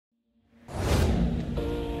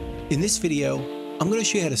In this video, I'm going to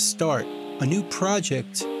show you how to start a new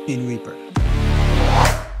project in Reaper.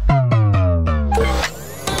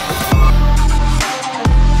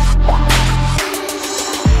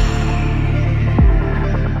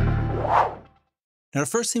 Now, the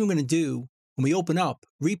first thing we're going to do when we open up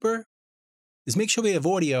Reaper is make sure we have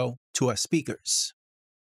audio to our speakers.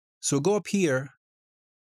 So we'll go up here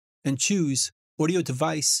and choose Audio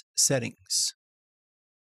Device Settings.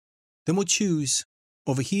 Then we'll choose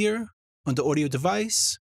over here under Audio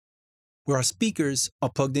Device where our speakers are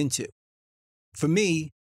plugged into. For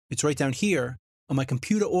me, it's right down here on my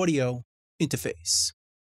computer audio interface.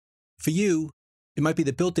 For you, it might be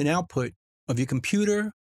the built-in output of your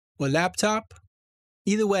computer or laptop.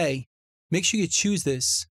 Either way, make sure you choose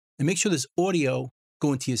this and make sure there's audio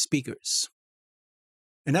going to your speakers.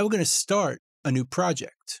 And now we're going to start a new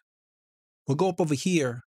project. We'll go up over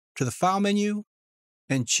here to the File menu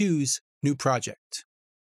and choose New Project.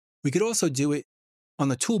 We could also do it on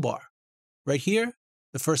the toolbar. Right here,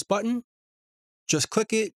 the first button, just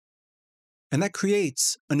click it, and that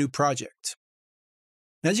creates a new project.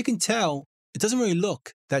 And as you can tell, it doesn't really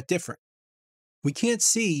look that different. We can't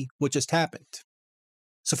see what just happened.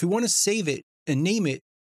 So if we want to save it and name it,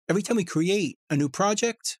 every time we create a new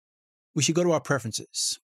project, we should go to our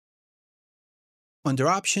preferences. Under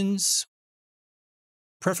Options,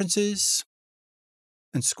 Preferences,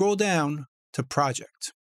 and scroll down to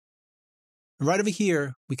Project. And right over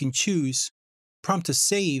here, we can choose Prompt to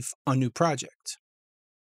Save on New Project.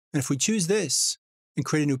 And if we choose this and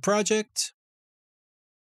create a new project,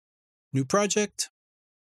 it's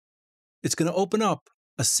going to open up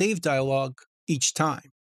a save dialog each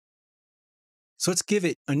time. So let's give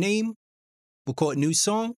it a name. We'll call it New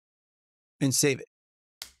Song and save it.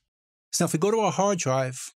 So now if we go to our hard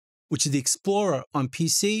drive, which is the Explorer on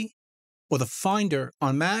PC or the Finder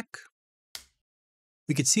on Mac,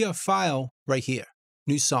 we can see our file right here,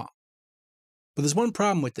 New Song. But there's one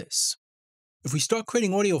problem with this. If we start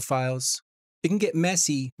creating audio files, it can get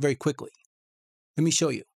messy very quickly. Let me show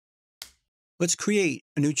you. Let's create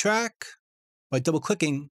a new track by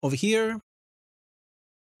double-clicking over here,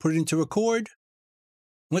 put it into record,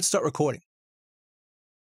 and let's start recording.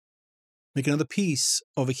 Make another piece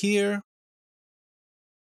over here,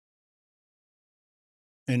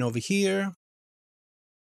 and over here.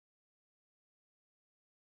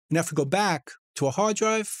 And now if we go back to a hard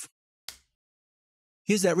drive,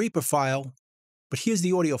 here's that Reaper file, but here's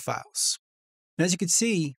the audio files. And as you can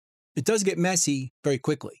see, it does get messy very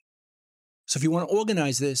quickly. So if you want to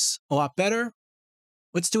organize this a lot better,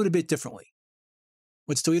 let's do it a bit differently.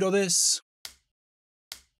 Let's delete all this.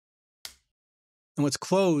 And let's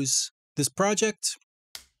close this project.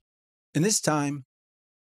 And this time,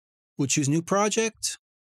 we'll choose New Project,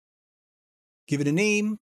 give it a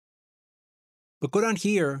name, but go down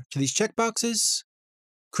here to these checkboxes,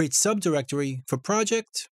 create subdirectory for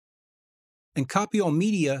project, and copy all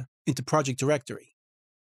media into project directory.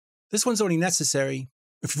 This one's only necessary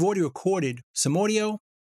if you've already recorded some audio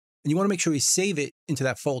and you want to make sure you save it into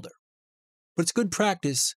that folder. But it's good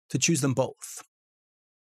practice to choose them both.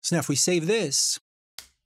 So now if we save this,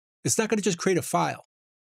 it's not going to just create a file.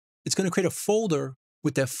 It's going to create a folder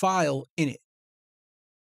with that file in it.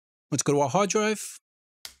 Let's go to our hard drive.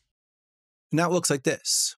 And now it looks like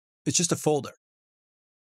this. It's just a folder.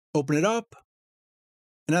 Open it up.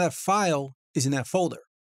 And now that file is in that folder,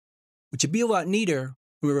 which would be a lot neater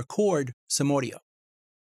when we record some audio.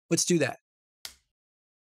 Let's do that.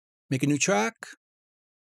 Make a new track.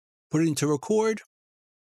 Put it into record.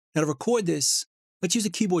 Now to record this, let's use a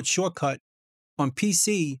keyboard shortcut. On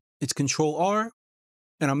PC, it's Control-R,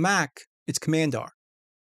 and on Mac, it's Command-R.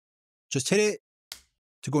 Just hit it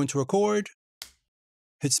to go into record,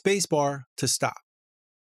 hit spacebar to stop.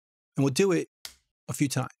 And we'll do it a few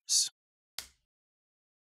times.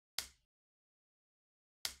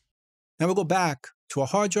 Now we'll go back to our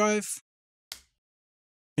hard drive,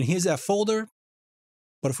 and here's that folder.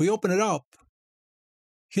 But if we open it up,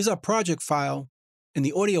 here's our project file and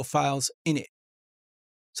the audio files in it.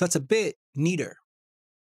 So that's a bit neater.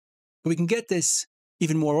 But we can get this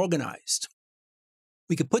even more organized.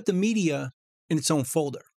 We could put the media in its own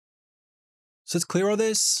folder. So let's clear all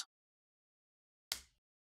this.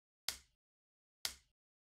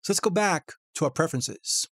 So let's go back to our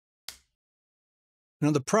preferences. And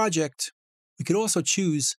on the project, we could also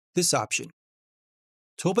choose this option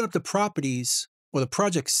to open up the properties or the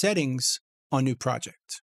project settings on New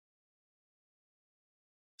Project.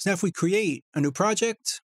 So now if we create a new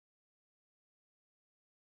project,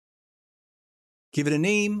 give it a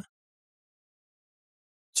name,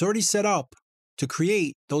 it's already set up to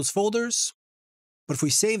create those folders, but if we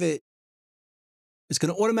save it, it's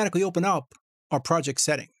going to automatically open up our project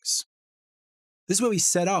settings. This is where we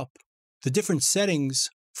set up the different settings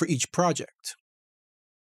for each project,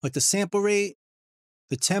 like the sample rate,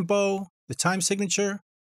 the tempo, the time signature,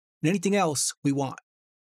 and anything else we want.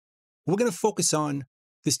 We're going to focus on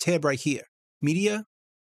this tab right here, Media.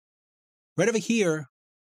 Right over here,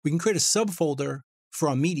 we can create a subfolder for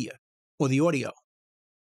our media, or the audio.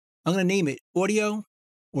 I'm going to name it Audio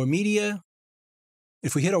or Media.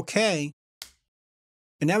 If we hit OK,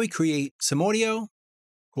 and now we create some audio,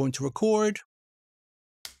 go into Record,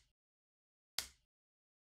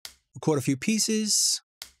 record a few pieces.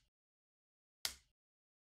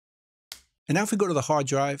 And now if we go to the hard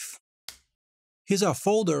drive, here's our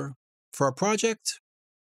folder for our project.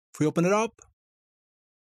 If we open it up,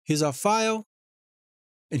 here's our file,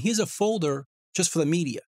 and here's a folder just for the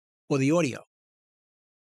media, or the audio.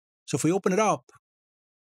 So if we open it up,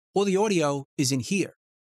 all the audio is in here.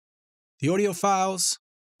 The audio files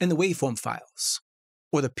and the waveform files,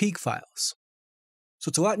 or the peak files. So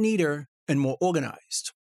it's a lot neater and more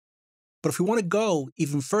organized. But if we want to go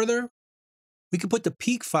even further, we can put the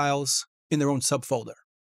peak files in their own subfolder.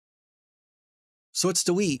 So let's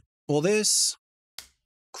delete all this,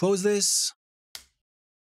 close this,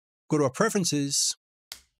 go to our preferences,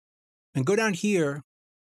 and go down here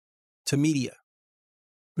to media.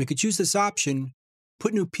 We could choose this option,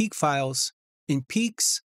 put new peak files in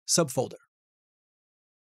peaks subfolder.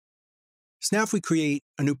 So now if we create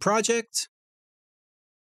a new project,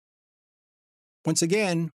 once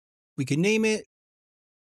again, we can name it.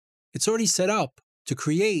 It's already set up to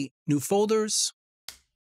create new folders,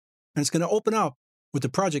 and it's going to open up with the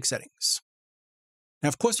project settings. Now,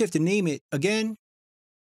 of course, we have to name it again,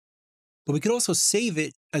 but we could also save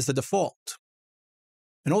it as the default.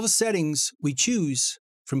 And all the settings we choose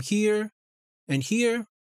from here and here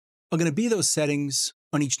are going to be those settings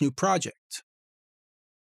on each new project.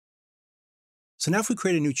 So now if we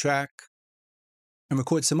create a new track and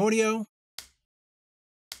record some audio,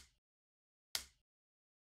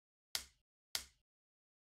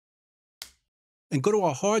 and go to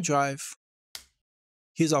our hard drive,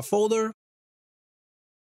 here's our folder,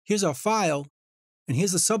 here's our file, and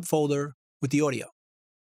here's the subfolder with the audio.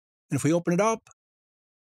 And if we open it up,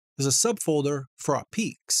 there's a subfolder for our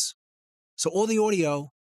peaks. So all the audio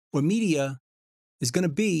or media is going to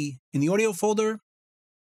be in the audio folder,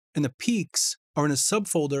 and the peaks are in a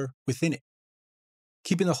subfolder within it,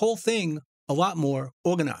 keeping the whole thing a lot more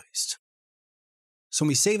organized. So when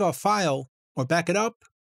we save our file or back it up,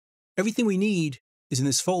 everything we need is in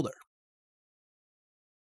this folder,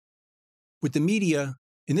 with the media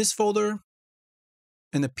in this folder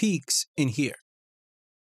and the peaks in here.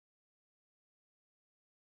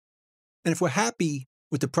 And if we're happy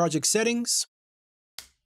with the project settings,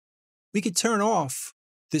 we could turn off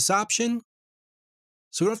this option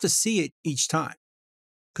so we don't have to see it each time,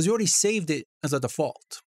 because we already saved it as a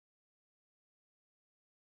default.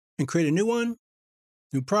 And create a new one,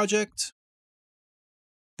 new project,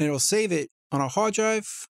 and it'll save it on our hard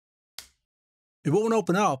drive. It won't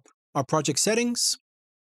open up our project settings,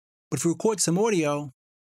 but if we record some audio,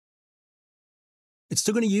 it's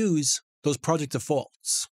still going to use those project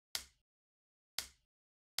defaults.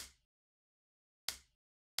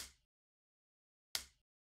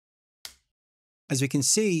 As we can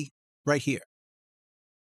see right here.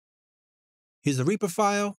 Here's the REAPER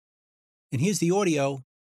file, and here's the audio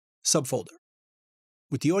subfolder,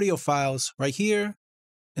 with the audio files right here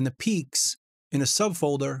and the peaks in a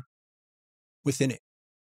subfolder within it.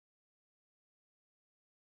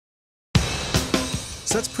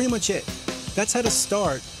 So that's pretty much it. That's how to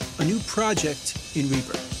start a new project in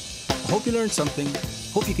Reaper. I hope you learned something,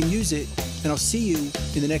 hope you can use it, and I'll see you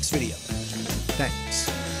in the next video.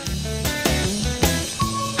 Thanks.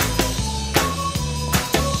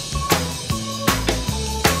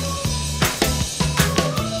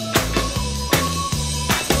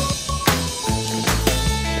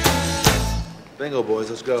 Bingo, boys,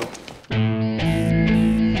 let's go.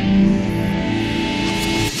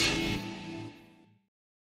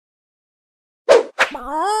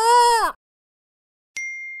 Bye.